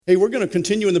Hey, we're going to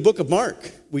continue in the book of Mark.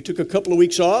 We took a couple of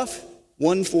weeks off,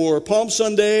 one for Palm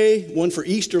Sunday, one for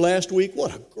Easter last week.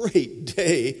 What a great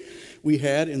day we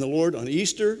had in the Lord on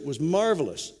Easter. It was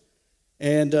marvelous.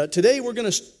 And today we're going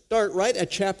to start right at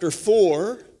chapter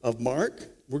 4 of Mark.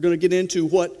 We're going to get into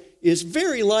what is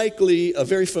very likely a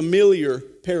very familiar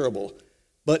parable.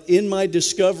 But in my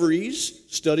discoveries,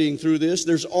 studying through this,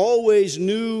 there's always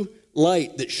new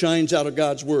light that shines out of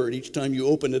God's Word each time you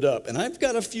open it up. And I've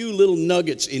got a few little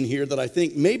nuggets in here that I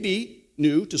think may be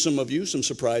new to some of you, some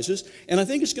surprises, and I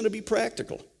think it's going to be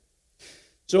practical.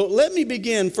 So let me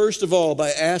begin, first of all, by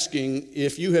asking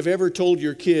if you have ever told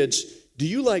your kids, do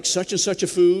you like such and such a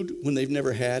food when they've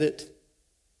never had it?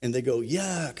 And they go,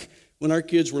 yuck. When our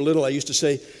kids were little, I used to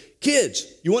say,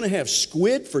 kids, you want to have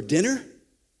squid for dinner?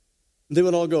 And they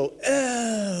would all go,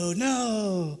 oh,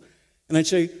 no. And I'd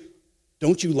say,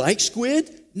 don't you like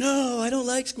squid? No, I don't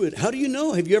like squid. How do you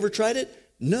know? Have you ever tried it?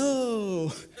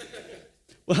 No.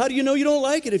 Well, how do you know you don't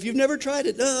like it if you've never tried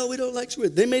it? No, we don't like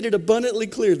squid. They made it abundantly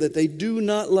clear that they do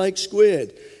not like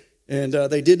squid. And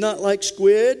they did not like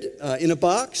squid in a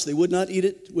box. They would not eat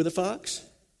it with a fox.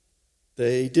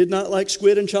 They did not like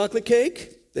squid and chocolate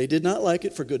cake. They did not like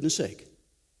it, for goodness sake.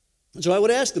 And so I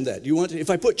would ask them that. Do you want to, if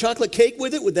I put chocolate cake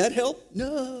with it, would that help?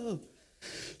 No.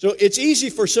 So it's easy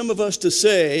for some of us to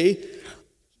say,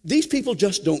 these people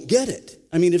just don't get it.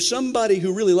 I mean, if somebody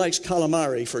who really likes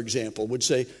calamari, for example, would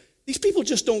say, these people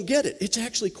just don't get it. It's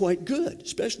actually quite good,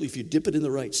 especially if you dip it in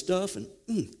the right stuff.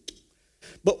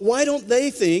 But why don't they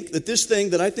think that this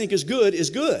thing that I think is good is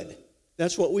good?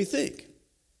 That's what we think.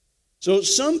 So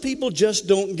some people just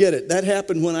don't get it. That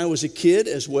happened when I was a kid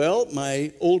as well.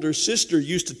 My older sister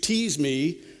used to tease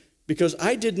me because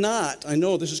I did not, I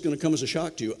know this is going to come as a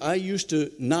shock to you, I used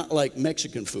to not like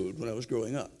Mexican food when I was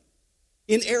growing up.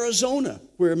 In Arizona,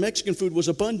 where Mexican food was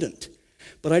abundant.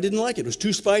 But I didn't like it. It was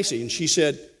too spicy. And she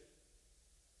said,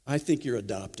 I think you're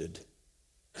adopted.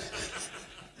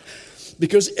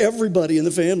 Because everybody in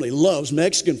the family loves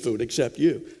Mexican food except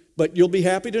you. But you'll be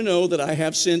happy to know that I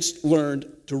have since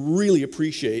learned to really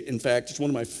appreciate, in fact, it's one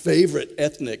of my favorite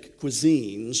ethnic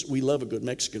cuisines. We love a good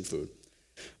Mexican food.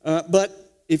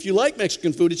 But if you like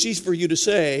Mexican food, it's easy for you to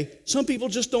say, some people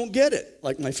just don't get it,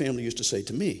 like my family used to say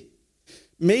to me.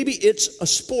 Maybe it's a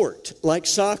sport like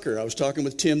soccer. I was talking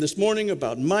with Tim this morning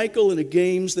about Michael and the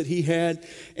games that he had.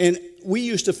 And we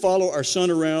used to follow our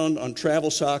son around on travel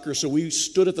soccer. So we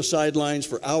stood at the sidelines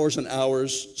for hours and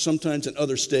hours, sometimes in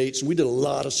other states. And we did a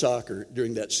lot of soccer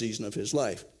during that season of his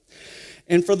life.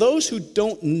 And for those who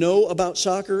don't know about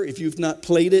soccer, if you've not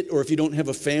played it or if you don't have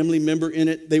a family member in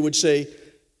it, they would say,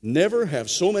 never have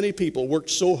so many people worked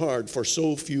so hard for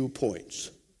so few points.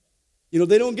 You know,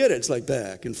 they don't get it. It's like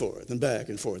back and forth and back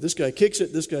and forth. This guy kicks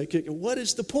it, this guy kicks it. What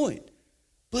is the point?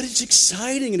 But it's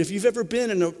exciting. And if you've ever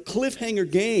been in a cliffhanger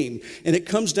game and it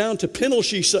comes down to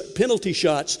penalty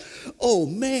shots, oh,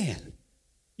 man,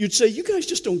 you'd say, you guys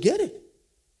just don't get it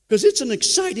because it's an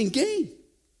exciting game.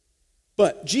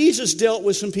 But Jesus dealt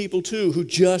with some people, too, who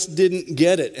just didn't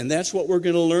get it. And that's what we're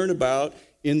going to learn about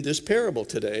in this parable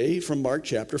today from Mark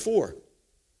chapter 4.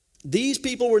 These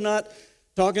people were not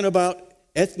talking about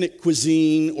ethnic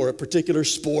cuisine or a particular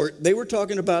sport. They were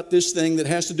talking about this thing that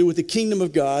has to do with the kingdom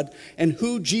of God and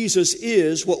who Jesus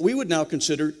is, what we would now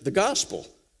consider the gospel.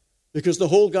 Because the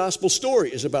whole gospel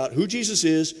story is about who Jesus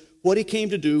is, what he came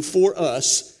to do for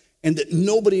us, and that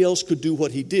nobody else could do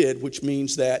what he did, which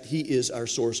means that he is our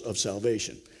source of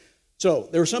salvation. So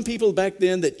there were some people back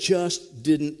then that just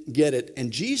didn't get it.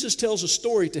 And Jesus tells a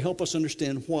story to help us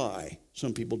understand why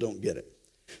some people don't get it.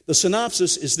 The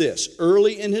synopsis is this: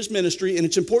 early in his ministry, and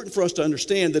it's important for us to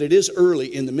understand that it is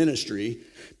early in the ministry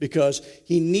because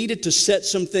he needed to set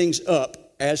some things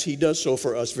up, as he does so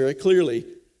for us very clearly,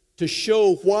 to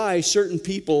show why certain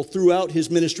people throughout his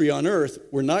ministry on earth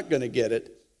were not going to get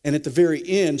it. And at the very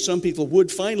end, some people would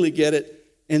finally get it.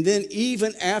 And then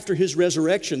even after his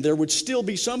resurrection, there would still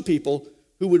be some people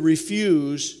who would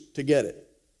refuse to get it,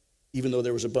 even though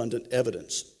there was abundant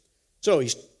evidence. So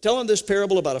he's telling this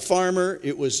parable about a farmer.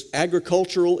 It was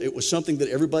agricultural. It was something that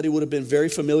everybody would have been very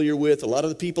familiar with. A lot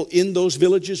of the people in those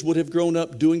villages would have grown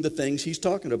up doing the things he's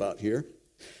talking about here.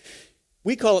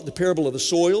 We call it the parable of the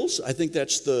soils. I think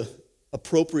that's the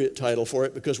appropriate title for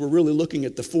it because we're really looking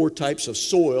at the 4 types of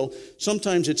soil.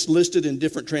 Sometimes it's listed in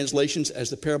different translations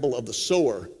as the parable of the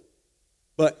sower,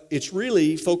 but it's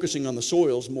really focusing on the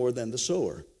soils more than the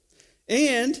sower.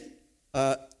 And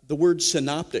the word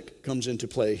synoptic comes into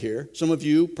play here. Some of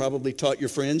you probably taught your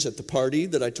friends at the party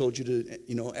that I told you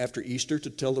to, after Easter to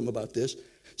tell them about this.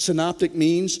 Synoptic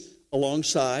means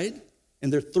alongside,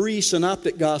 and there are 3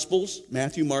 synoptic gospels,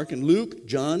 Matthew, Mark, and Luke.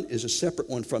 John is a separate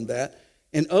one from that.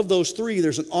 And of those three,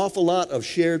 there's an awful lot of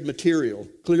shared material.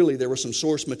 Clearly, there was some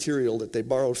source material that they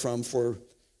borrowed from for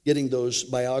getting those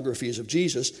biographies of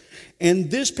Jesus. And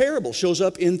this parable shows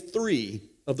up in 3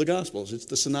 of the Gospels. It's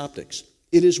the synoptics.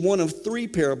 It is one of 3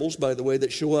 parables, by the way,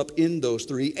 that show up in those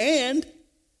 3. And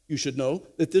you should know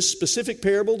that this specific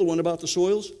parable, the one about the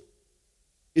soils,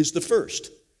 is the first.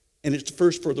 And it's the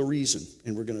first for the reason.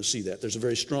 And we're going to see that. There's a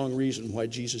very strong reason why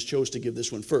Jesus chose to give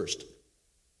this one first.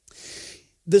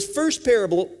 This first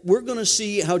parable, we're going to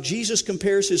see how Jesus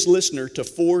compares his listeners to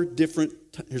 4 different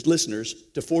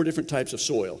types of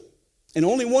soil. And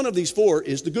only one of these 4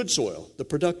 is the good soil, the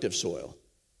productive soil.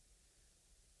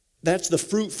 That's the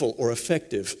fruitful or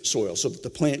effective soil, so that the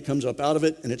plant comes up out of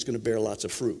it and it's going to bear lots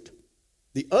of fruit.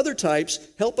 The other types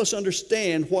help us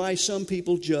understand why some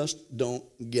people just don't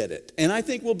get it. And I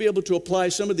think we'll be able to apply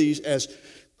some of these as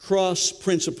cross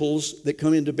principles that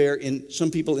come into bear in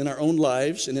some people in our own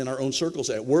lives and in our own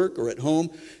circles at work or at home,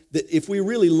 that if we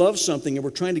really love something and we're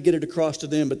trying to get it across to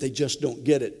them, but they just don't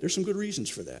get it, there's some good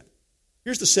reasons for that.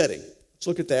 Here's the setting. Let's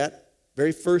look at that.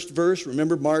 Very first verse.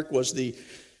 Remember, Mark was the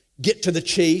get to the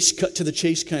chase, cut to the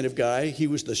chase kind of guy. He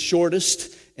was the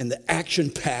shortest and the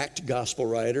action-packed gospel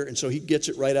writer, and so he gets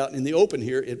it right out in the open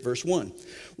here at verse 1.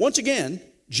 Once again,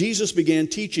 Jesus began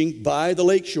teaching by the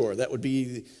lakeshore. That would be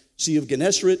the Sea of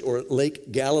Gennesaret or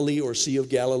Lake Galilee or Sea of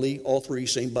Galilee, all 3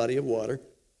 same body of water.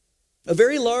 A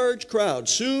very large crowd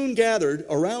soon gathered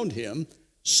around him,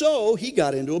 so he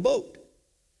got into a boat.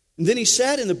 And then he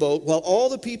sat in the boat while all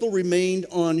the people remained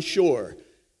on shore.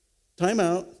 Time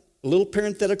out. A little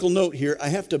parenthetical note here. I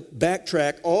have to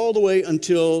backtrack all the way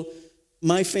until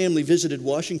my family visited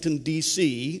Washington,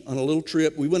 D.C. on a little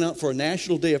trip. We went out for a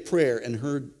National Day of Prayer and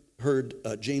heard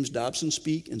James Dobson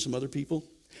speak and some other people.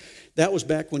 That was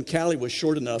back when Callie was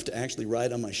short enough to actually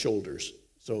ride on my shoulders.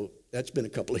 So that's been a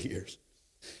couple of years.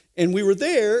 And we were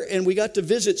there, and we got to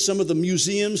visit some of the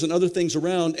museums and other things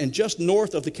around. And just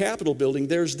north of the Capitol building,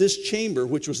 there's this chamber,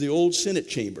 which was the old Senate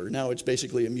chamber. Now it's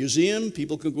basically a museum.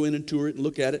 People can go in and tour it and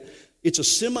look at it. It's a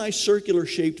semicircular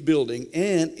shaped building,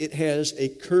 and it has a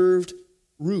curved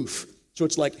roof. So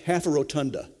it's like half a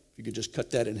rotunda. If you could just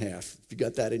cut that in half, if you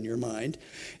got that in your mind.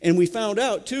 And we found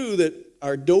out, too, that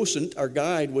our docent, our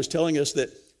guide, was telling us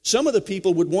that some of the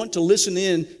people would want to listen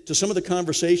in to some of the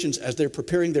conversations as they're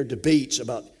preparing their debates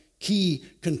about key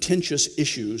contentious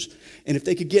issues. And if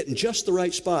they could get in just the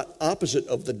right spot opposite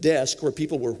of the desk where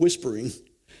people were whispering,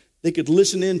 they could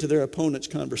listen in to their opponent's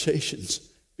conversations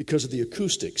because of the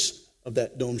acoustics of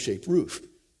that dome-shaped roof.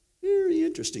 Very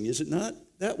interesting, is it not?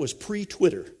 That was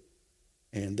pre-Twitter.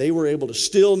 And they were able to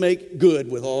still make good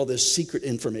with all this secret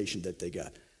information that they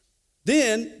got.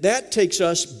 Then that takes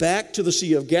us back to the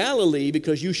Sea of Galilee,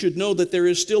 because you should know that there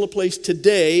is still a place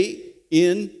today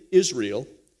in Israel,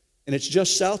 and it's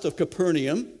just south of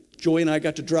Capernaum. Joey and I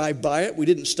got to drive by it. We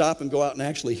didn't stop and go out and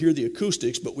actually hear the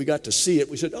acoustics, but we got to see it.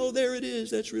 We said, oh, there it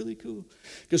is. That's really cool.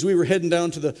 Because we were heading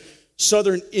down to the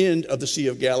southern end of the Sea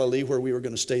of Galilee where we were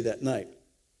going to stay that night.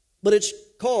 But it's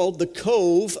called the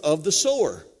Cove of the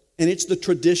Sower, and it's the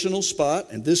traditional spot,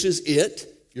 and this is it.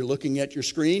 If you're looking at your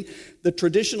screen, the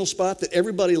traditional spot that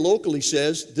everybody locally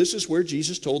says, this is where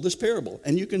Jesus told this parable.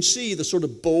 And you can see the sort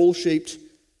of bowl-shaped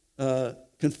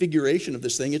configuration of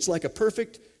this thing. It's like a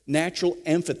perfect natural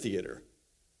amphitheater.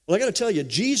 Well, I got to tell you,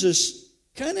 Jesus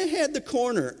kind of had the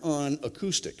corner on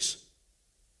acoustics.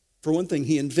 For one thing,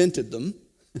 he invented them.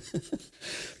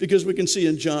 Because we can see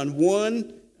in John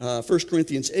 1, 1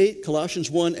 Corinthians 8,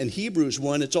 Colossians 1, and Hebrews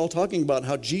 1, it's all talking about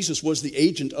how Jesus was the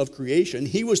agent of creation.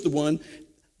 He was the one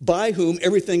by whom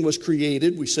everything was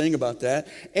created. We sang about that.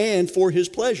 And for his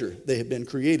pleasure, they have been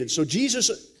created. So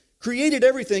Jesus created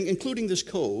everything, including this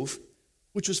cove,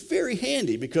 which was very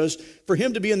handy, because for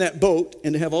him to be in that boat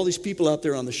and to have all these people out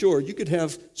there on the shore, you could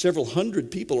have several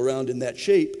hundred people around in that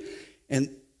shape. And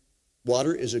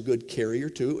water is a good carrier,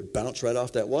 too. It would bounce right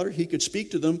off that water. He could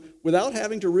speak to them without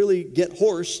having to really get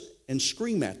hoarse and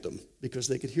scream at them, because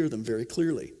they could hear them very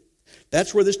clearly.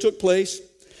 That's where this took place.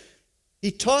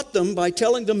 He taught them by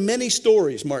telling them many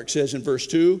stories, Mark says in verse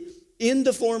 2, in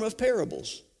the form of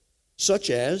parables, such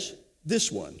as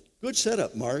this one. Good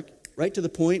setup, Mark. Right to the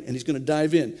point, and he's going to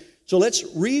dive in. So let's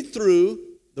read through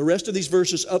the rest of these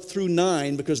verses up through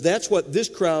 9, because that's what this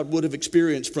crowd would have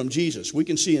experienced from Jesus. We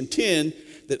can see in 10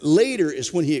 that later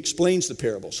is when he explains the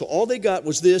parable. So all they got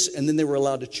was this, and then they were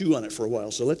allowed to chew on it for a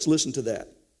while. So let's listen to that.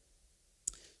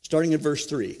 Starting at verse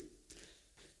 3.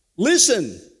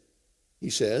 Listen, he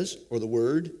says, or the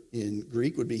word in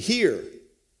Greek would be hear.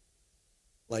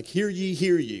 Like hear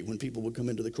ye, when people would come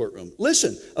into the courtroom.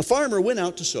 Listen, a farmer went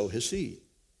out to sow his seed.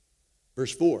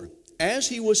 Verse 4, as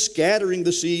he was scattering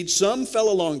the seed, some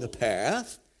fell along the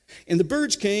path, And the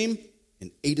birds came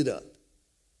and ate it up.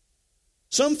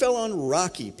 Some fell on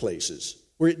rocky places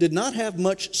where it did not have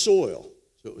much soil,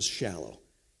 so it was shallow.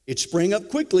 It sprang up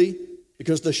quickly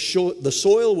because the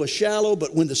soil was shallow,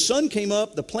 but when the sun came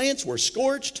up, the plants were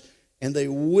scorched and they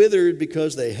withered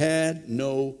because they had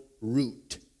no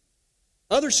root.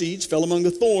 Other seeds fell among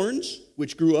the thorns,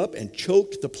 which grew up and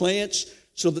choked the plants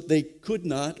so that they could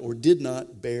not or did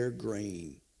not bear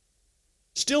grain.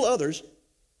 Still others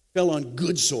fell on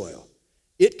good soil.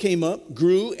 It came up,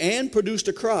 grew, and produced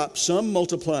a crop, some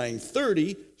multiplying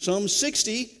 30, some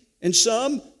 60, and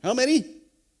some, how many?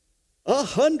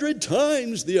 100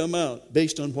 times the amount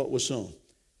based on what was sown.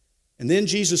 And then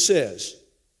Jesus says,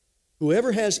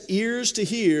 whoever has ears to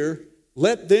hear,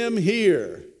 let them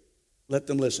hear. Let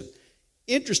them listen.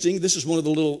 Interesting, this is one of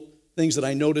the little things that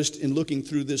I noticed in looking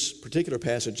through this particular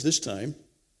passage this time.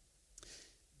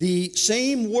 The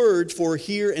same word for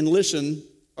hear and listen,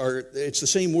 it's the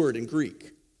same word in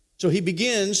Greek. So he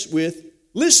begins with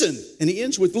listen, and he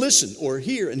ends with listen, or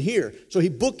hear and hear. So he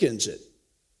bookends it.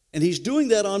 And he's doing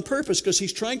that on purpose because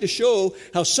he's trying to show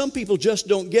how some people just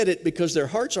don't get it because their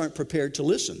hearts aren't prepared to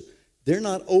listen. They're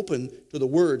not open to the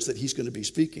words that he's going to be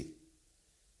speaking.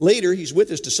 Later, he's with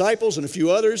his disciples and a few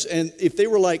others, and if they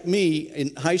were like me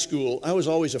in high school, I was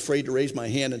always afraid to raise my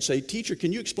hand and say, teacher,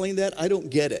 can you explain that? I don't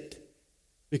get it.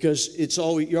 Because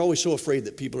you're always so afraid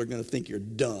that people are going to think you're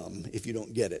dumb if you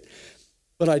don't get it.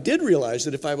 But I did realize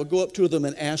that if I would go up to them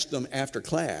and ask them after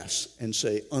class and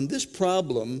say, on this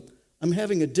problem, I'm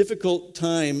having a difficult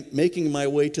time making my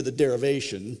way to the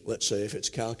derivation, let's say if it's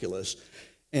calculus,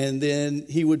 and then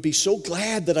he would be so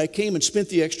glad that I came and spent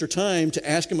the extra time to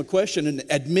ask him a question and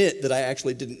admit that I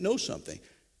actually didn't know something.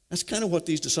 That's kind of what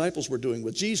these disciples were doing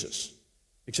with Jesus.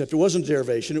 Except it wasn't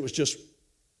derivation, it was just,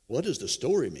 what does the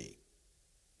story mean?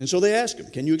 And so they asked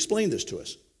him, can you explain this to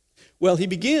us? Well, he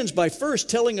begins by first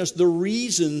telling us the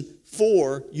reason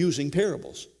for using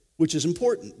parables, which is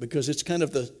important because it's kind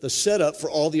of the setup for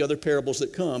all the other parables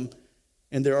that come,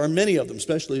 and there are many of them,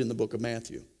 especially in the book of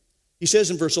Matthew. He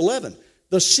says in verse 11,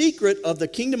 the secret of the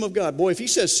kingdom of God. Boy, if he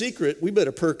says secret, we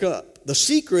better perk up. The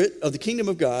secret of the kingdom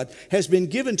of God has been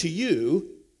given to you,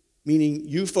 meaning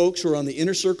you folks who are on the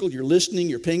inner circle, you're listening,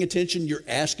 you're paying attention, you're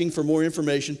asking for more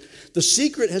information. The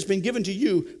secret has been given to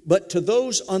you, but to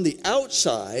those on the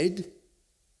outside,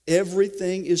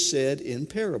 everything is said in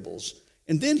parables.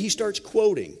 And then he starts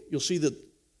quoting. You'll see the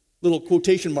little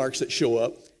quotation marks that show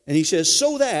up. And he says,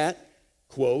 so that,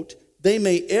 quote, they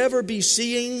may ever be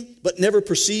seeing, but never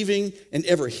perceiving, and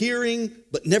ever hearing,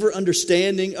 but never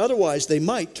understanding. Otherwise, they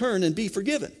might turn and be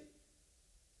forgiven.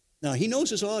 Now, he knows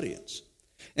his audience.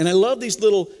 And I love these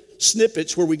little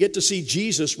snippets where we get to see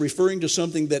Jesus referring to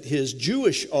something that his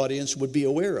Jewish audience would be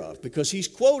aware of, because he's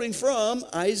quoting from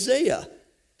Isaiah.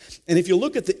 And if you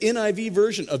look at the NIV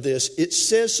version of this, it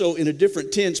says so in a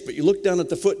different tense, but you look down at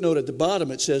the footnote at the bottom,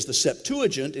 it says the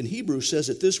Septuagint in Hebrew says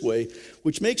it this way,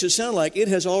 which makes it sound like it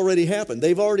has already happened.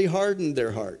 They've already hardened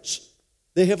their hearts.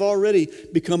 They have already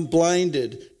become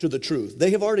blinded to the truth. They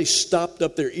have already stopped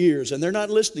up their ears, and they're not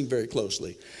listening very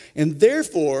closely. And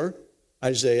therefore,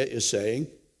 Isaiah is saying,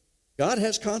 God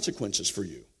has consequences for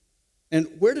you. And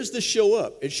where does this show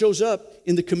up? It shows up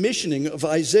in the commissioning of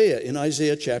Isaiah in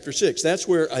Isaiah chapter 6. That's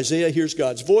where Isaiah hears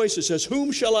God's voice. It says,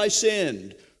 whom shall I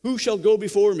send? Who shall go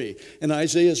before me? And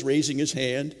Isaiah is raising his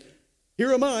hand.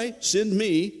 Here am I, send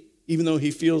me, even though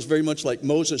he feels very much like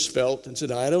Moses felt and said,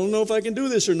 I don't know if I can do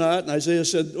this or not. And Isaiah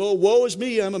said, oh, woe is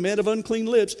me, I'm a man of unclean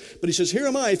lips. But he says, here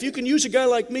am I. If you can use a guy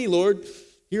like me, Lord,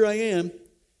 here I am.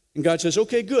 And God says,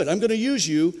 okay, good, I'm going to use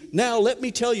you. Now let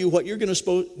me tell you what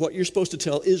you're supposed to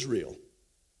tell Israel.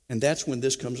 And that's when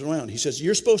this comes around. He says,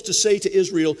 you're supposed to say to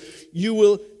Israel, you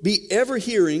will be ever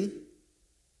hearing,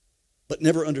 but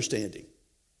never understanding.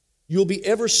 You'll be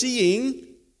ever seeing,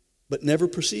 but never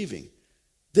perceiving.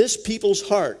 This people's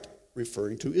heart,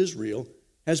 referring to Israel,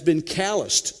 has been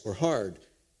calloused or hard.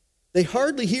 They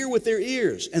hardly hear with their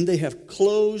ears, and they have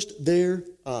closed their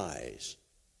eyes.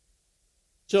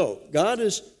 So, God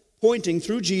is pointing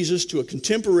through Jesus to a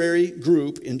contemporary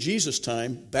group in Jesus'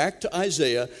 time, back to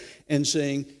Isaiah, and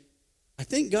saying, I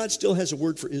think God still has a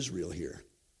word for Israel here.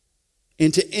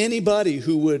 And to anybody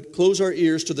who would close our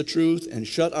ears to the truth and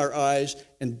shut our eyes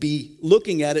and be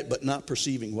looking at it but not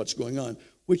perceiving what's going on,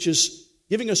 which is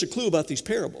giving us a clue about these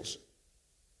parables.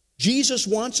 Jesus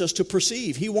wants us to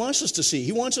perceive. He wants us to see.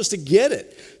 He wants us to get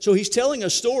it. So he's telling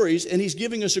us stories, and he's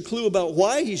giving us a clue about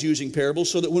why he's using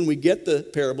parables, so that when we get the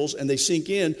parables and they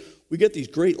sink in, we get these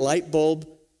great light bulb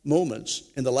moments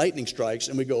and the lightning strikes,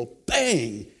 and we go,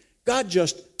 bang! God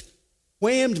just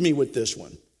whammed me with this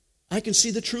one. I can see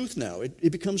the truth now.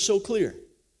 It becomes so clear.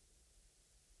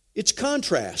 It's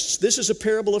contrasts. This is a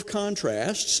parable of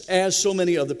contrasts, as so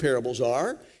many of the parables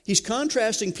are. He's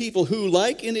contrasting people who,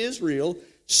 like in Israel,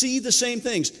 see the same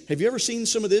things. Have you ever seen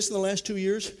some of this in the last 2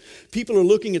 years? People are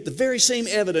looking at the very same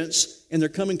evidence, and they're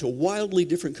coming to wildly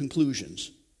different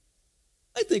conclusions.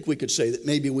 I think we could say that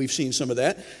maybe we've seen some of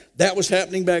that. That was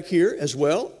happening back here as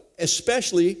well,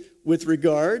 especially with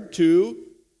regard to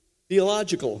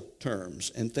theological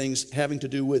terms and things having to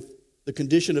do with the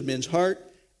condition of men's heart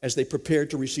as they prepare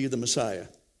to receive the Messiah.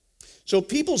 So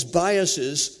people's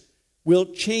biases will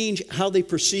change how they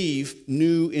perceive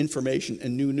new information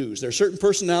and new news. There are certain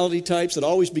personality types that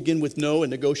always begin with no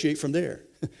and negotiate from there.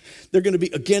 They're going to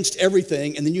be against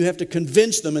everything, and then you have to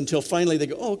convince them until finally they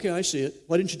go, oh, okay, I see it.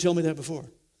 Why didn't you tell me that before?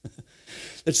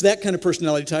 It's that kind of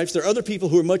personality types. There are other people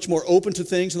who are much more open to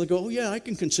things, and they go, oh, yeah, I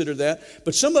can consider that.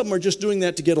 But some of them are just doing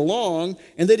that to get along,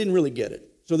 and they didn't really get it.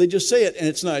 So they just say it, and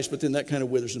it's nice, but then that kind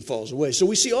of withers and falls away. So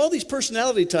we see all these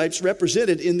personality types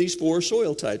represented in these 4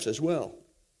 soil types as well.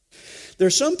 There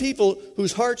are some people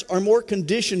whose hearts are more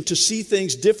conditioned to see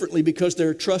things differently because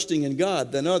they're trusting in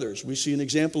God than others. We see an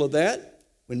example of that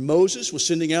when Moses was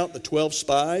sending out the 12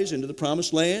 spies into the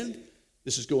promised land.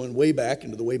 This is going way back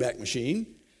into the Wayback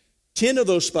Machine. 10 of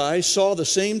those spies saw the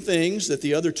same things that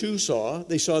the other 2 saw.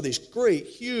 They saw these great,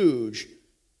 huge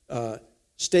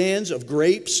stands of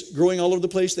grapes growing all over the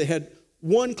place. They had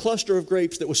one cluster of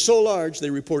grapes that was so large, they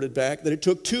reported back, that it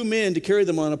took 2 men to carry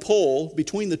them on a pole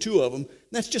between the 2 of them. And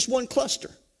that's just one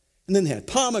cluster. And then they had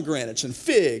pomegranates and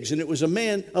figs, and it was a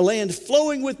land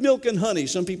flowing with milk and honey.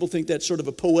 Some people think that's sort of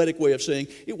a poetic way of saying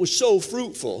it was so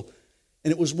fruitful,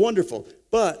 and it was wonderful.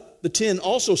 But the 10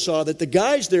 also saw that the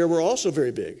guys there were also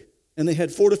very big, and they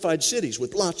had fortified cities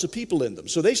with lots of people in them.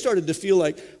 So they started to feel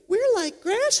like, we're like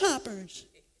grasshoppers.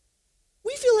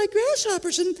 We feel like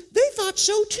grasshoppers, and they thought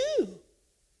so too.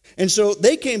 And so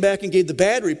they came back and gave the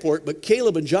bad report, but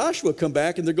Caleb and Joshua come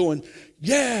back and they're going,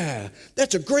 yeah,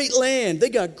 that's a great land. They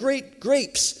got great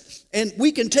grapes, and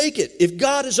we can take it. If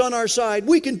God is on our side,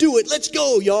 we can do it. Let's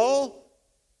go, y'all.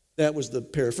 That was the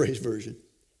paraphrased version.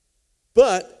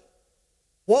 But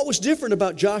what was different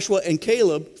about Joshua and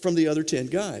Caleb from the other 10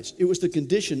 guys? It was the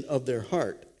condition of their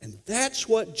heart. And that's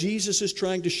what Jesus is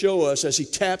trying to show us as he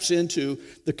taps into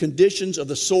the conditions of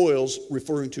the soils,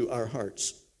 referring to our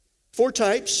hearts. 4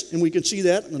 types, and we can see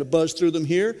that. I'm going to buzz through them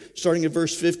here, starting at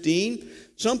verse 15.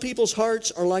 Some people's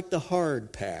hearts are like the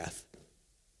hard path.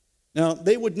 Now,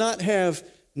 they would not have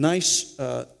nice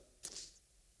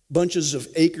bunches of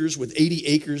acres with 80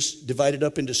 acres divided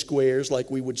up into squares like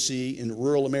we would see in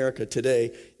rural America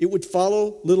today. It would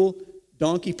follow little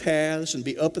donkey paths and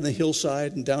be up in the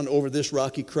hillside and down over this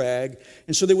rocky crag.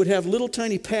 And so they would have little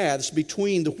tiny paths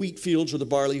between the wheat fields or the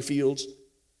barley fields.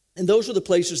 And those are the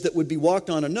places that would be walked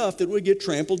on enough that would get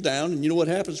trampled down. And you know what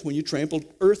happens when you trample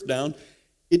earth down?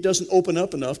 It doesn't open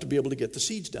up enough to be able to get the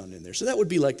seeds down in there. So that would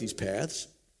be like these paths.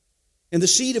 And the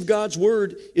seed of God's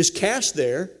word is cast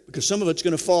there, because some of it's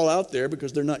going to fall out there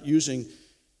because they're not using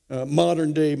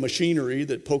modern day machinery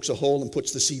that pokes a hole and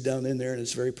puts the seed down in there and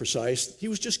it's very precise. He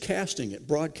was just casting it,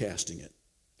 broadcasting it.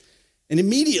 And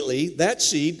immediately that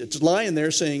seed that's lying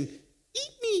there saying,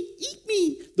 eat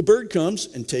me, the bird comes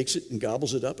and takes it and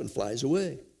gobbles it up and flies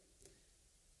away.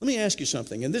 Let me ask you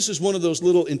something, and this is one of those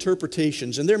little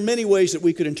interpretations, and there are many ways that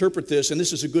we could interpret this, and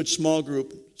this is a good small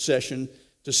group session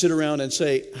to sit around and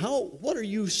say, what are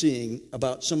you seeing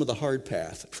about some of the hard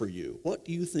path for you? What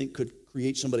do you think could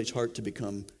create somebody's heart to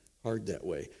become hard that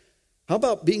way? How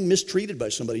about being mistreated by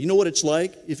somebody? You know what it's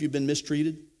like if you've been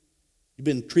mistreated? You've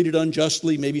been treated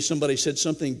unjustly. Maybe somebody said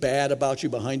something bad about you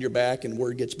behind your back and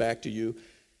word gets back to you.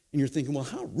 And you're thinking, well,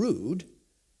 how rude.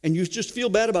 And you just feel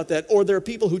bad about that. Or there are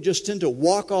people who just tend to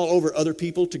walk all over other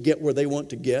people to get where they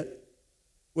want to get.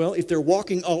 Well, if they're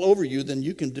walking all over you, then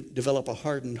you can develop a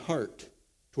hardened heart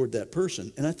toward that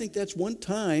person. And I think that's one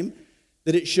time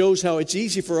that it shows how it's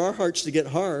easy for our hearts to get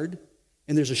hard.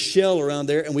 And there's a shell around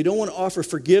there. And we don't want to offer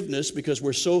forgiveness because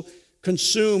we're so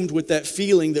consumed with that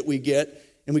feeling that we get.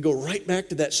 And we go right back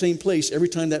to that same place every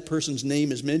time that person's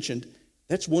name is mentioned.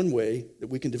 That's one way that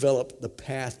we can develop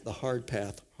the hard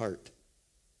path heart.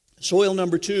 Soil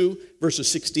number 2,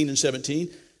 verses 16 and 17.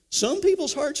 Some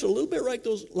people's hearts are a little bit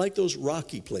like those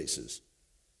rocky places.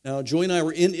 Now, Joy and I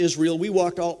were in Israel. We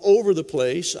walked all over the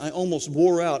place. I almost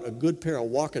wore out a good pair of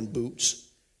walking boots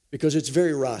because it's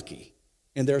very rocky.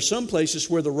 And there are some places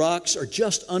where the rocks are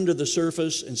just under the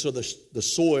surface, and so the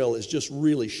soil is just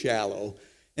really shallow.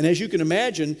 And as you can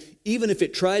imagine, even if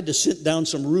it tried to send down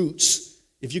some roots,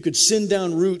 if you could send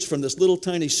down roots from this little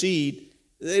tiny seed,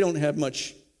 they don't have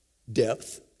much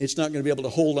depth. It's not going to be able to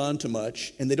hold on to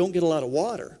much, and they don't get a lot of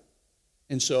water.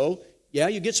 And so Yeah,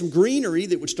 you get some greenery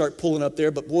that would start pulling up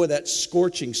there, but boy, that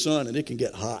scorching sun, and it can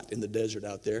get hot in the desert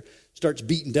out there, starts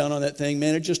beating down on that thing.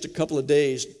 Man, in just a couple of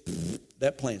days,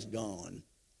 that plant's gone.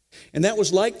 And that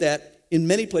was like that in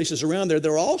many places around there.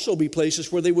 There will also be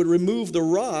places where they would remove the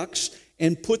rocks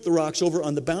and put the rocks over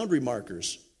on the boundary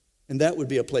markers. And that would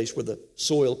be a place where the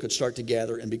soil could start to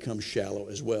gather and become shallow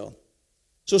as well.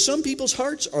 So some people's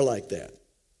hearts are like that.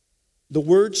 The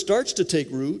word starts to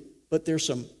take root, but there's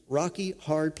some rocky,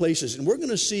 hard places. And we're going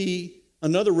to see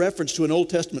another reference to an Old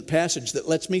Testament passage that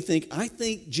lets me think, I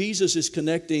think Jesus is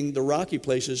connecting the rocky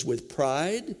places with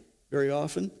pride very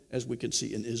often, as we can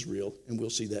see in Israel, and we'll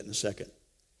see that in a second.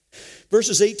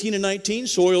 Verses 18 and 19,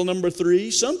 soil number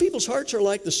 3. Some people's hearts are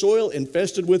like the soil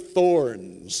infested with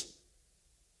thorns.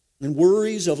 And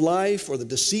worries of life or the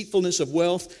deceitfulness of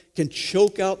wealth can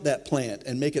choke out that plant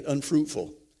and make it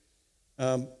unfruitful.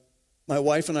 My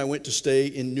wife and I went to stay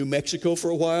in New Mexico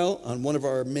for a while on one of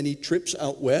our many trips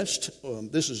out west.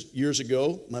 This is years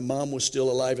ago. My mom was still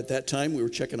alive at that time. We were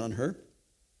checking on her.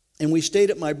 And we stayed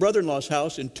at my brother-in-law's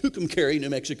house in Tucumcari, New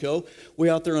Mexico, way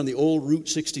out there on the old Route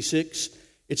 66.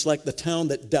 It's like the town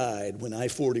that died when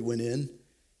I-40 went in.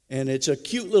 And it's a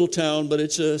cute little town, but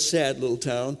it's a sad little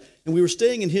town. And we were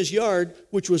staying in his yard,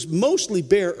 which was mostly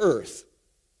bare earth.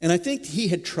 And I think he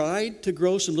had tried to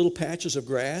grow some little patches of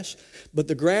grass, but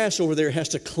the grass over there has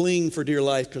to cling for dear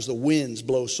life because the winds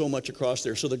blow so much across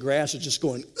there. So the grass is just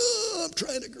going, oh, I'm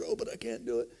trying to grow, but I can't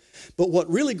do it. But what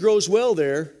really grows well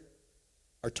there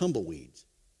are tumbleweeds.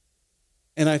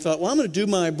 And I thought, well, I'm going to do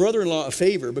my brother-in-law a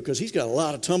favor because he's got a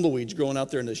lot of tumbleweeds growing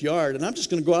out there in his yard. And I'm just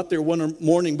going to go out there one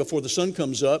morning before the sun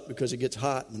comes up because it gets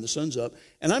hot when the sun's up.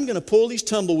 And I'm going to pull these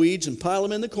tumbleweeds and pile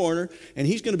them in the corner. And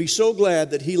he's going to be so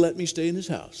glad that he let me stay in his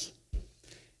house.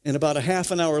 And about a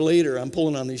half an hour later, I'm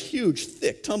pulling on these huge,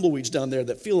 thick tumbleweeds down there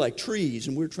that feel like trees.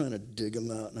 And we're trying to dig them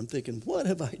out. And I'm thinking, what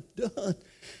have I done?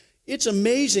 It's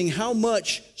amazing how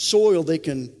much soil they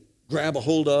can grab a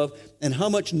hold of and how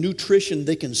much nutrition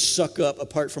they can suck up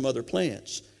apart from other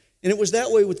plants. And it was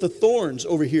that way with the thorns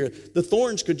over here. The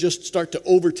thorns could just start to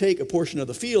overtake a portion of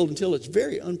the field until it's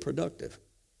very unproductive.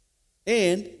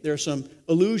 And there are some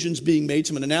allusions being made,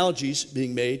 some analogies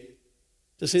being made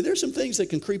to say there's some things that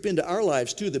can creep into our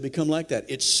lives too that become like that.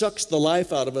 It sucks the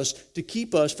life out of us to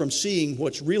keep us from seeing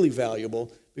what's really valuable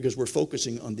because we're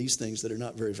focusing on these things that are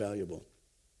not very valuable.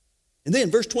 And then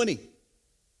verse 20,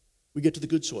 we get to the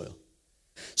good soil.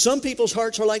 Some people's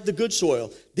hearts are like the good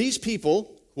soil. These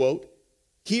people, quote,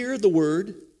 hear the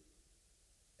word,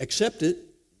 accept it,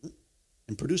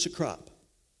 and produce a crop.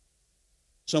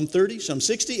 Some 30, some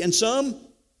 60, and some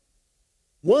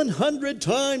 100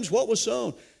 times what was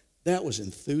sown. That was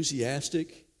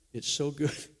enthusiastic. It's so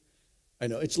good. I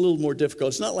know, it's a little more difficult.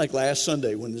 It's not like last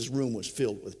Sunday when this room was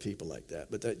filled with people like that.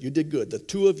 But you did good. The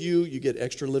two of you, you get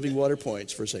extra living water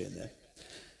points for saying that.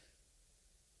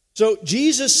 So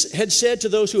Jesus had said to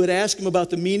those who had asked him about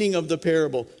the meaning of the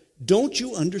parable, don't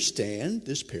you understand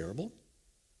this parable?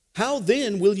 How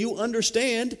then will you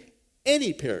understand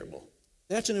any parable?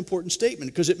 That's an important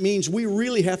statement because it means we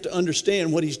really have to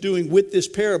understand what he's doing with this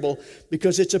parable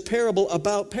because it's a parable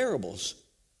about parables.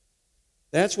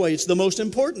 That's why it's the most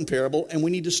important parable and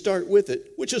we need to start with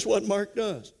it, which is what Mark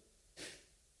does.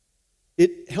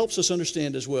 It helps us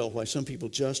understand as well why some people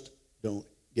just don't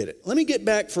get it. Let me get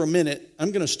back for a minute.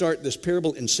 I'm going to start this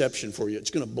parable inception for you.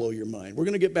 It's going to blow your mind. We're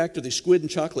going to get back to the squid and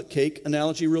chocolate cake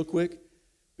analogy real quick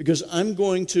because I'm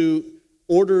going to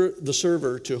order the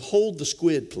server to hold the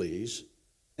squid, please,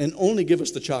 and only give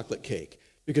us the chocolate cake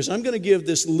because I'm going to give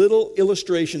this little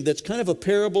illustration that's kind of a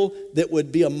parable that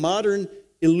would be a modern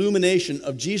illumination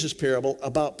of Jesus' parable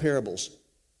about parables.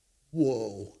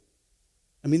 Whoa.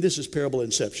 I mean, this is parable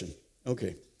inception.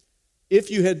 Okay.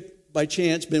 If you had by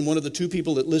chance been one of the two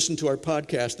people that listened to our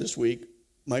podcast this week,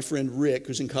 my friend Rick,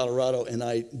 who's in Colorado, and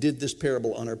I did this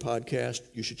parable on our podcast.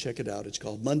 You should check it out. It's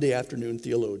called Monday Afternoon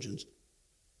Theologians.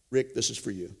 Rick, this is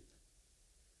for you.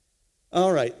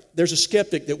 All right, there's a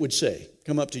skeptic that would say,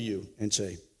 come up to you and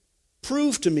say,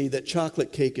 prove to me that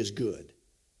chocolate cake is good.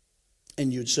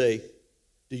 And you'd say,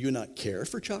 do you not care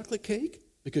for chocolate cake?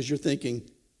 Because you're thinking,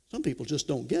 some people just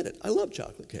don't get it. I love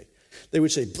chocolate cake. They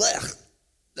would say, blech.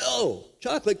 No,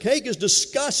 chocolate cake is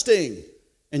disgusting.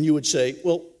 And you would say,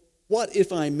 well, what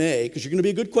if I may, because you're going to be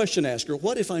a good question asker,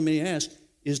 what if I may ask,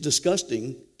 is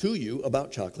disgusting to you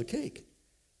about chocolate cake?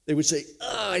 They would say,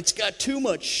 it's got too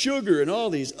much sugar and all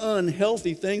these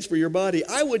unhealthy things for your body.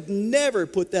 I would never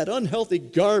put that unhealthy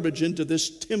garbage into this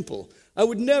temple. I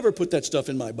would never put that stuff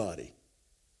in my body.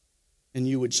 And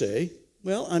you would say,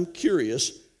 well, I'm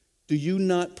curious, do you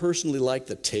not personally like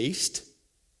the taste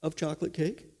of chocolate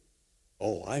cake?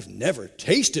 Oh, I've never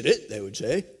tasted it, they would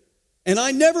say. And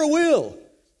I never will.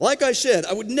 Like I said,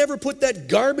 I would never put that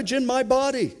garbage in my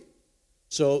body.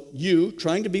 So you,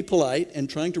 trying to be polite and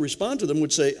trying to respond to them,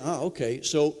 would say, okay,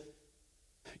 so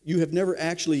you have never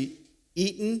actually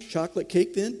eaten chocolate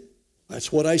cake then?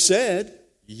 That's what I said.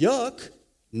 Yuck.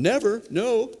 Never.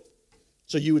 No.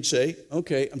 So you would say,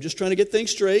 okay, I'm just trying to get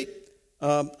things straight.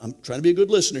 I'm trying to be a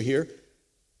good listener here.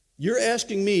 You're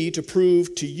asking me to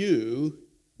prove to you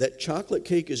that chocolate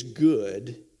cake is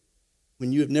good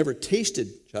when you have never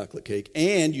tasted chocolate cake,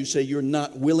 and you say you're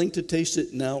not willing to taste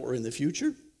it now or in the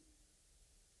future?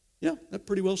 Yeah, that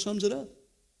pretty well sums it up.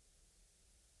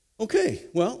 Okay,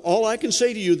 well, all I can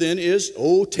say to you then is,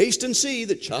 taste and see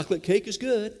that chocolate cake is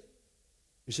good.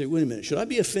 You say, wait a minute, should I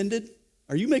be offended?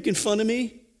 Are you making fun of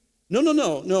me?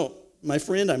 No. My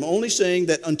friend, I'm only saying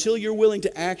that until you're willing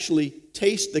to actually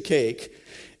taste the cake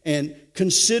and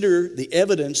consider the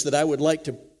evidence that I would like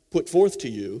to put forth to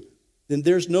you, then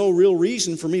there's no real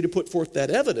reason for me to put forth that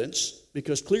evidence,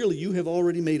 because clearly you have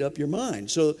already made up your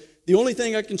mind. So the only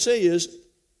thing I can say is,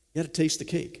 you got to taste the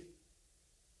cake.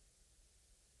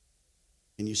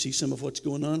 And you see some of what's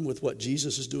going on with what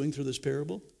Jesus is doing through this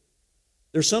parable?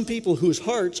 There are some people whose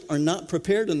hearts are not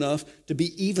prepared enough to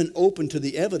be even open to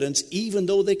the evidence, even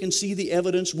though they can see the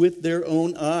evidence with their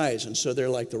own eyes. And so they're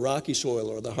like the rocky soil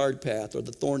or the hard path or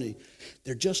the thorny.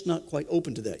 They're just not quite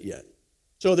open to that yet.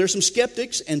 So there's some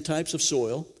skeptics and types of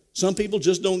soil. Some people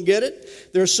just don't get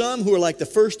it. There are some who are like the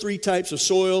first three types of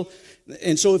soil.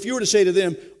 And so if you were to say to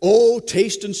them,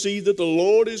 taste and see that the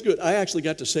Lord is good. I actually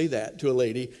got to say that to a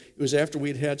lady. It was after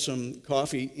we'd had some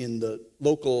coffee in the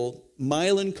local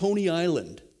mile in Coney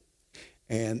Island.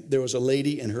 And there was a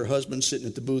lady and her husband sitting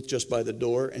at the booth just by the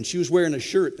door. And she was wearing a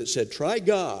shirt that said, "Try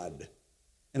God."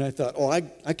 And I thought,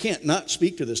 I can't not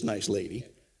speak to this nice lady.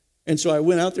 And so I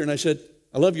went out there and I said,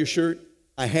 "I love your shirt.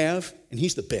 I have, and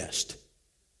he's the best."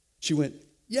 She went,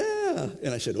 "Yeah."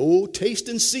 And I said, taste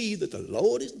and see that the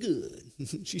Lord is good.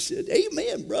 She said,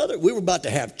 "Amen, brother." We were about to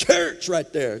have church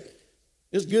right there.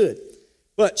 It's good.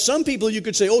 But some people you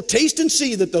could say, taste and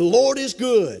see that the Lord is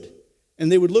good.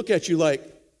 And they would look at you like,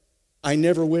 "I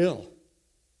never will.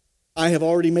 I have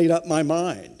already made up my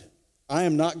mind. I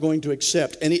am not going to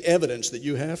accept any evidence that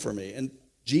you have for me." And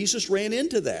Jesus ran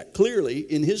into that clearly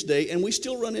in his day, and we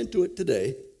still run into it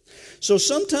today. So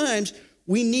sometimes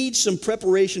we need some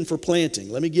preparation for planting.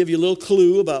 Let me give you a little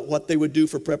clue about what they would do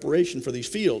for preparation for these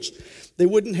fields. They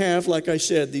wouldn't have, like I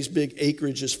said, these big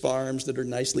acreages, farms that are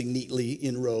neatly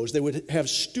in rows. They would have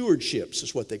stewardships,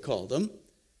 is what they called them,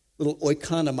 little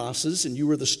oikonomoses, and you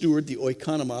were the steward, the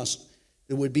oikonomos.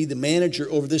 It would be the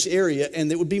manager over this area,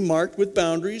 and it would be marked with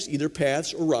boundaries, either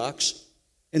paths or rocks.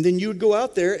 And then you would go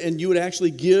out there and you would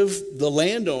actually give the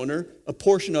landowner a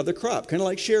portion of the crop, kind of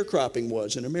like sharecropping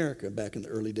was in America back in the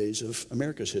early days of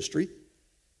America's history.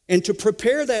 And to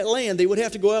prepare that land, they would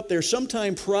have to go out there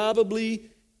sometime probably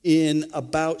in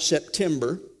about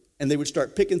September, and they would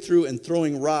start picking through and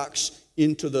throwing rocks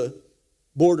into the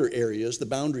border areas, the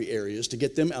boundary areas, to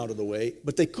get them out of the way.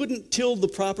 But they couldn't till the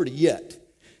property yet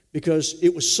because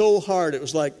it was so hard. It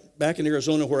was like back in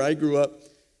Arizona where I grew up,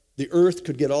 the earth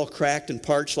could get all cracked and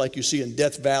parched like you see in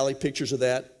Death Valley, pictures of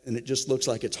that, and it just looks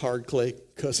like it's hard clay,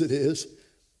 because it is.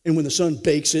 And when the sun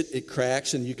bakes it, it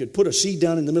cracks, and you could put a seed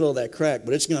down in the middle of that crack,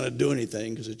 but it's not going to do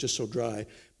anything because it's just so dry.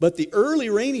 But the early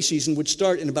rainy season would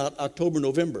start in about October,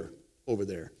 November over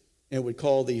there. And it would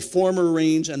call the former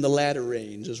rains and the latter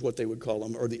rains is what they would call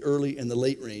them, or the early and the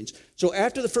late rains. So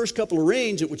after the first couple of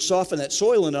rains, it would soften that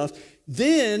soil enough.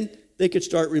 Then they could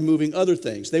start removing other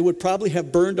things. They would probably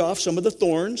have burned off some of the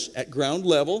thorns at ground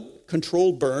level,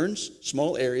 controlled burns,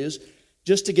 small areas,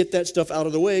 just to get that stuff out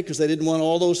of the way because they didn't want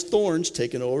all those thorns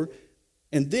taken over.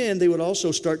 And then they would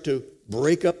also start to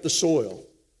break up the soil.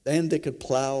 Then they could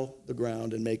plow the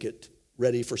ground and make it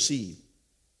ready for seed.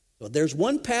 So there's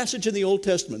one passage in the Old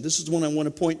Testament, this is the one I want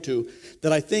to point to,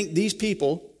 that I think these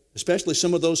people, especially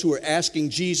some of those who are asking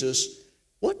Jesus,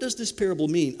 what does this parable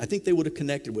mean? I think they would have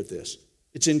connected with this.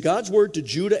 It's in God's word to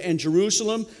Judah and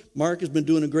Jerusalem. Mark has been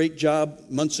doing a great job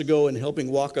months ago in helping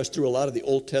walk us through a lot of the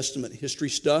Old Testament history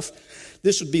stuff.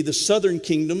 This would be the southern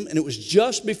kingdom, and it was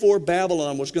just before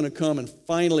Babylon was going to come and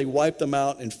finally wipe them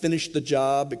out and finish the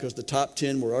job because the top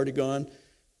 10 were already gone,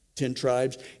 10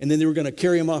 tribes, and then they were going to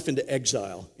carry them off into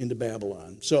exile, into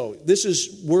Babylon. So this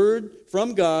is word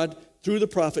from God through the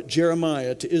prophet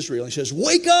Jeremiah to Israel. He says,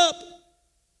 "Wake up!"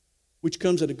 which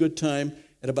comes at a good time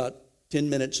at about 10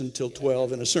 minutes until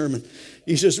 12 in a sermon.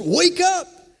 He says, "Wake up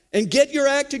and get your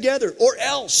act together, or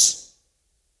else."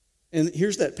 And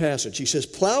here's that passage. He says,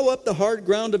 "Plow up the hard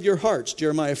ground of your hearts,"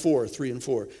 Jeremiah 4, 3 and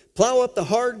 4. "Plow up the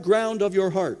hard ground of your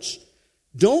hearts.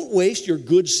 Don't waste your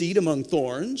good seed among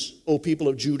thorns, O people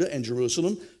of Judah and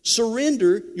Jerusalem.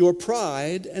 Surrender your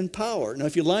pride and power. Now,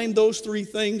 if you line those three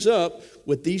things up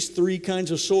with these three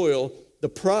kinds of soil, the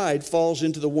pride falls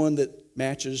into the one that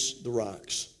matches the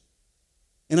rocks.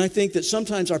 And I think that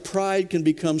sometimes our pride can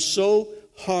become so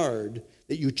hard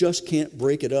that you just can't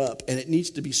break it up, and it needs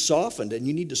to be softened, and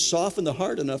you need to soften the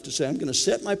heart enough to say, I'm going to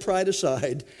set my pride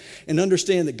aside and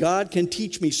understand that God can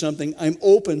teach me something. I'm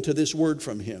open to this word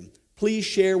from him. Please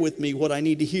share with me what I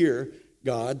need to hear,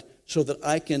 God, so that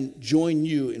I can join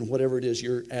you in whatever it is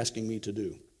you're asking me to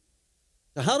do.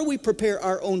 Now, how do we prepare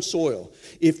our own soil?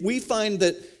 If we find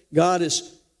that God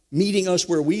is meeting us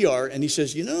where we are, and he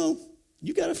says, you know,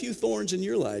 you got a few thorns in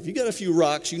your life. You got a few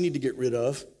rocks you need to get rid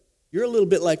of. You're a little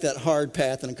bit like that hard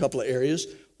path in a couple of areas.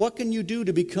 What can you do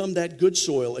to become that good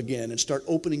soil again and start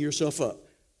opening yourself up?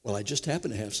 Well, I just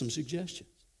happen to have some suggestions.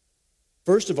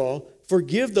 First of all,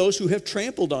 forgive those who have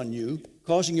trampled on you,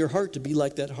 causing your heart to be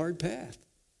like that hard path.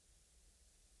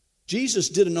 Jesus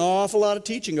did an awful lot of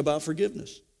teaching about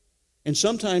forgiveness. And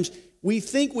sometimes we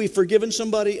think we've forgiven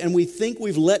somebody and we think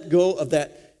we've let go of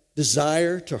that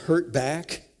desire to hurt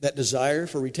back, that desire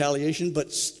for retaliation,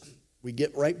 but we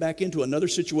get right back into another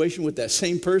situation with that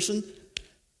same person.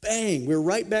 Bang, we're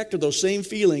right back to those same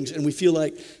feelings, and we feel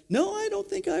like, no, I don't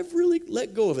think I've really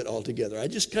let go of it altogether. I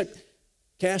just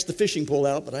cast the fishing pole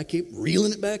out, but I keep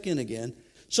reeling it back in again.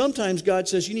 Sometimes God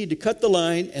says you need to cut the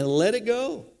line and let it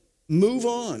go. Move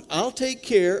on. I'll take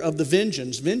care of the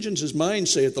vengeance. Vengeance is mine,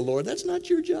 saith the Lord. That's not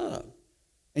your job.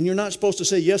 And you're not supposed to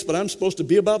say, yes, but I'm supposed to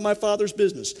be about my Father's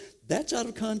business. That's out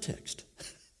of context.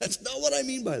 That's not what I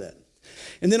mean by that.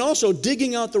 And then also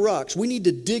digging out the rocks. We need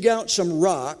to dig out some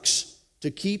rocks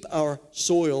to keep our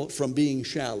soil from being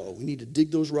shallow. We need to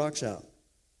dig those rocks out.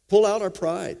 Pull out our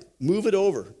pride. Move it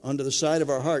over onto the side of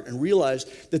our heart and realize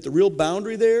that the real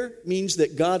boundary there means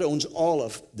that God owns all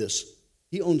of this.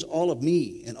 He owns all of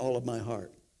me and all of my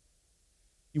heart.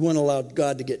 You want to allow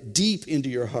God to get deep into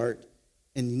your heart,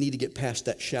 and you need to get past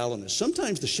that shallowness.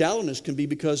 Sometimes the shallowness can be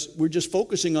because we're just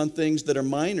focusing on things that are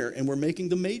minor and we're making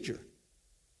them major.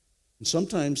 And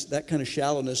sometimes that kind of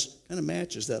shallowness kind of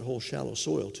matches that whole shallow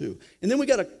soil too. And then we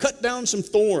got to cut down some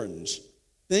thorns,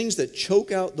 things that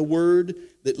choke out the word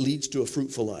that leads to a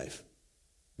fruitful life.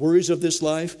 Worries of this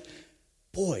life.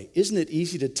 Boy, isn't it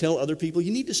easy to tell other people,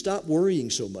 you need to stop worrying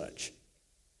so much,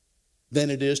 than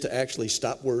it is to actually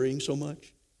stop worrying so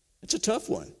much? It's a tough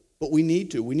one, but we need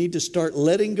to. We need to start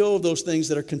letting go of those things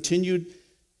that are continued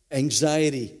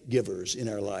anxiety givers in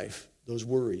our life, those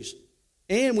worries.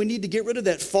 And we need to get rid of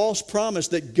that false promise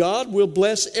that God will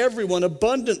bless everyone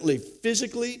abundantly,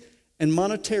 physically and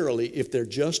monetarily, if they're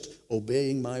just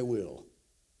obeying my will.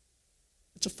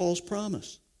 It's a false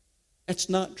promise. That's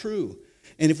not true.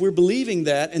 And if we're believing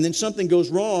that and then something goes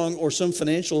wrong or some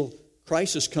financial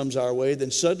crisis comes our way,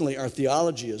 then suddenly our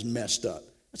theology is messed up.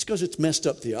 That's because it's messed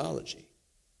up theology.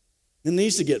 It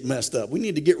needs to get messed up. We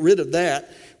need to get rid of that.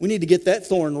 We need to get that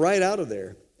thorn right out of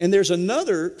there. And there's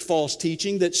another false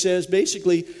teaching that says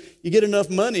basically you get enough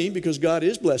money because God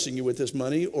is blessing you with this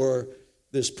money or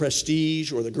this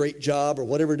prestige or the great job or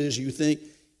whatever it is you think.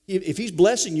 If he's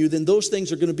blessing you, then those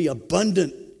things are going to be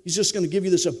abundant. He's just going to give you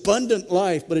this abundant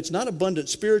life, but it's not abundant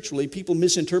spiritually. People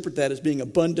misinterpret that as being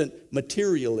abundant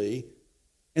materially,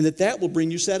 and that will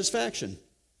bring you satisfaction.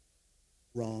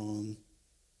 Wrong.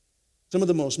 Some of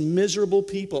the most miserable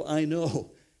people I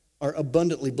know are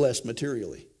abundantly blessed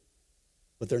materially,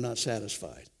 but they're not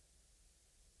satisfied.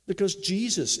 Because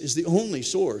Jesus is the only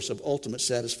source of ultimate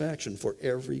satisfaction for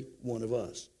every one of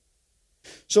us.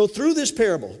 So through this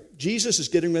parable, Jesus is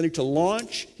getting ready to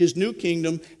launch his new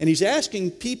kingdom, and he's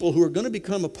asking people who are going to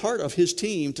become a part of his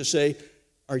team to say,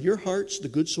 are your hearts the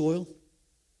good soil?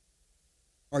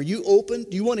 Are you open?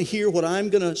 Do you want to hear what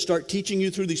I'm going to start teaching you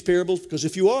through these parables? Because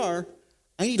if you are,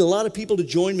 I need a lot of people to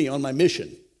join me on my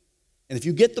mission. And if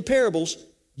you get the parables,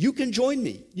 you can join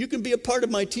me. You can be a part of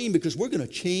my team because we're going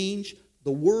to change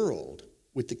the world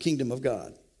with the kingdom of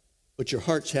God. But your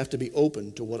hearts have to be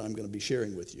open to what I'm going to be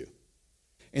sharing with you.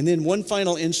 And then one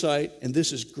final insight, and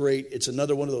this is great. It's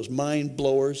another one of those mind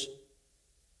blowers.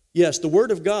 Yes, the word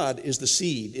of God is the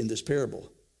seed in this parable.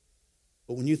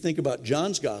 But when you think about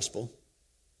John's gospel,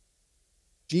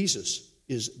 Jesus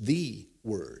is the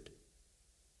word.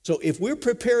 So if we're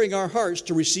preparing our hearts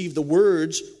to receive the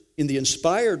words in the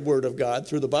inspired word of God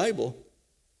through the Bible,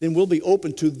 then we'll be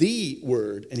open to the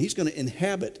word, and he's going to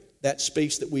inhabit that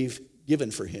space that we've given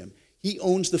for him. He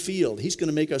owns the field. He's going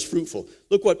to make us fruitful.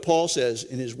 Look what Paul says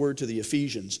in his word to the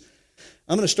Ephesians.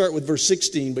 I'm going to start with verse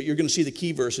 16, but you're going to see the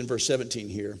key verse in verse 17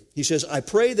 here. He says, I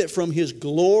pray that from his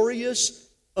glorious,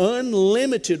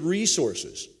 unlimited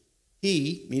resources,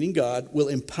 He, meaning God, will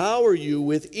empower you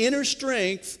with inner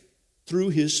strength through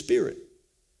His Spirit,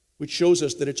 which shows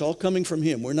us that it's all coming from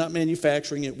Him. We're not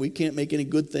manufacturing it. We can't make any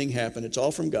good thing happen. It's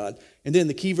all from God. And then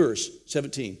the key verse,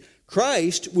 17.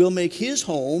 Christ will make His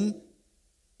home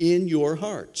in your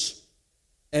hearts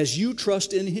as you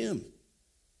trust in Him.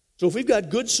 So if we've got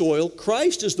good soil,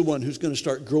 Christ is the one who's going to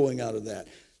start growing out of that.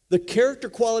 The character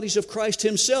qualities of Christ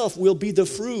Himself will be the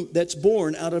fruit that's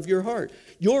born out of your heart.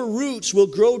 Your roots will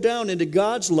grow down into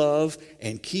God's love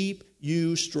and keep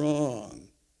you strong.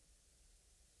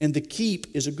 And the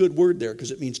keep is a good word there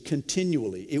because it means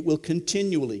continually. It will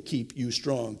continually keep you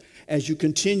strong as you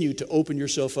continue to open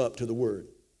yourself up to the Word.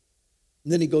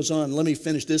 And then he goes on. Let me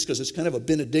finish this because it's kind of a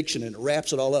benediction and it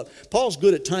wraps it all up. Paul's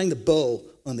good at tying the bow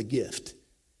on the gift.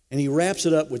 And he wraps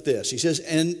it up with this. He says,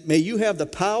 and may you have the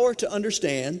power to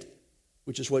understand,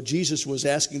 which is what Jesus was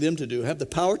asking them to do, have the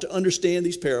power to understand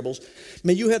these parables.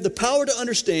 May you have the power to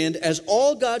understand, as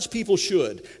all God's people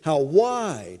should, how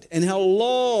wide and how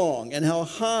long and how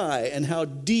high and how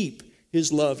deep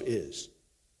His love is.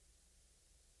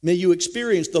 May you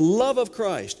experience the love of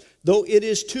Christ, though it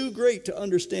is too great to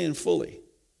understand fully.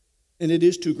 And it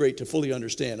is too great to fully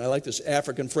understand. I like this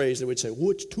African phrase that would say, oh,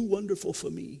 it's too wonderful for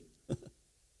me.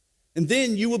 And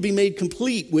then you will be made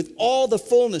complete with all the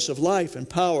fullness of life and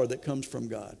power that comes from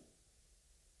God.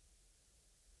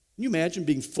 Can you imagine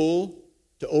being full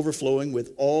to overflowing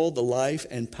with all the life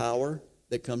and power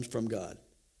that comes from God?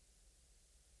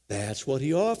 That's what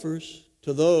He offers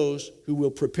to those who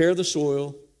will prepare the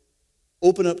soil,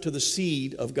 open up to the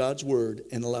seed of God's Word,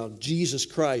 and allow Jesus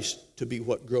Christ to be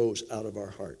what grows out of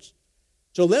our hearts.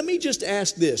 So let me just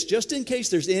ask this, just in case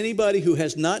there's anybody who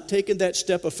has not taken that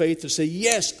step of faith to say,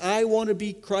 yes, I want to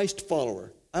be Christ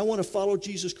follower. I want to follow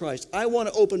Jesus Christ. I want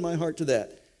to open my heart to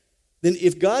that. Then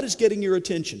if God is getting your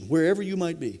attention, wherever you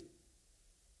might be,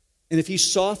 and if He's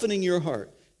softening your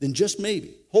heart, then just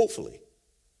maybe, hopefully,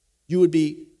 you would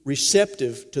be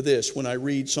receptive to this when I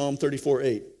read Psalm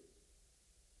 34:8.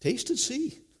 Taste and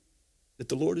see that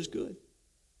the Lord is good.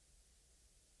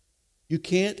 You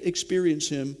can't experience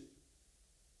Him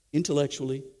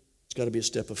intellectually. It's got to be a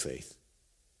step of faith.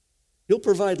 He'll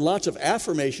provide lots of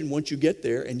affirmation once you get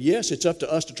there. And yes, it's up to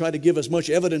us to try to give as much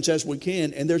evidence as we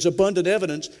can. And there's abundant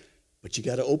evidence, but you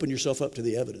got to open yourself up to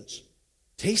the evidence.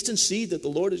 Taste and see that the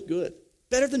Lord is good.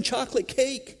 Better than chocolate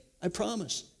cake, I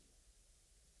promise.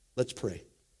 Let's pray.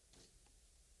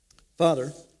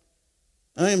 Father,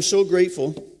 I am so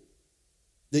grateful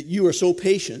that you are so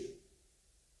patient.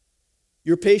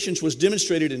 Your patience was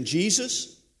demonstrated in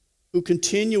Jesus, who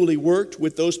continually worked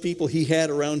with those people He had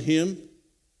around Him,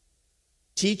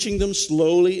 teaching them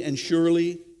slowly and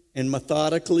surely and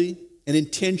methodically and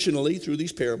intentionally through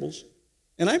these parables.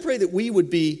 And I pray that we would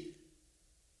be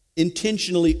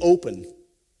intentionally open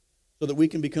so that we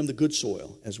can become the good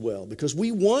soil as well, because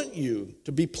we want you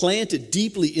to be planted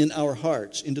deeply in our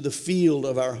hearts, into the field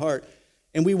of our heart,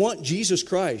 and we want Jesus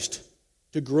Christ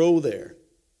to grow there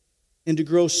and to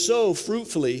grow so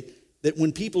fruitfully that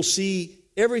when people see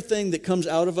everything that comes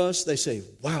out of us, they say,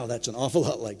 wow, that's an awful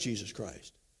lot like Jesus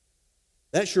Christ.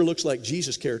 That sure looks like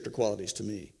Jesus' character qualities to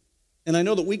me. And I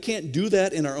know that we can't do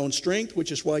that in our own strength,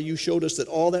 which is why you showed us that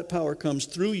all that power comes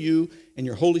through you and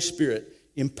your Holy Spirit,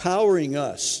 empowering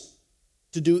us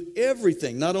to do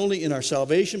everything, not only in our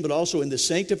salvation, but also in the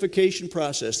sanctification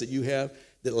process that you have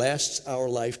that lasts our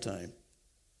lifetime.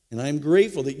 And I'm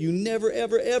grateful that you never,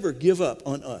 ever, ever give up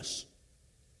on us.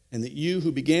 And that you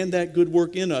who began that good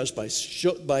work in us by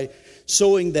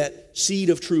sowing that seed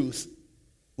of truth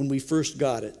when we first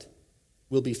got it,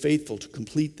 will be faithful to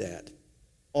complete that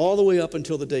all the way up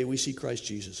until the day we see Christ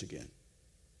Jesus again.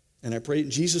 And I pray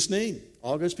in Jesus' name,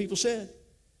 all God's people said,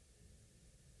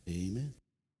 amen.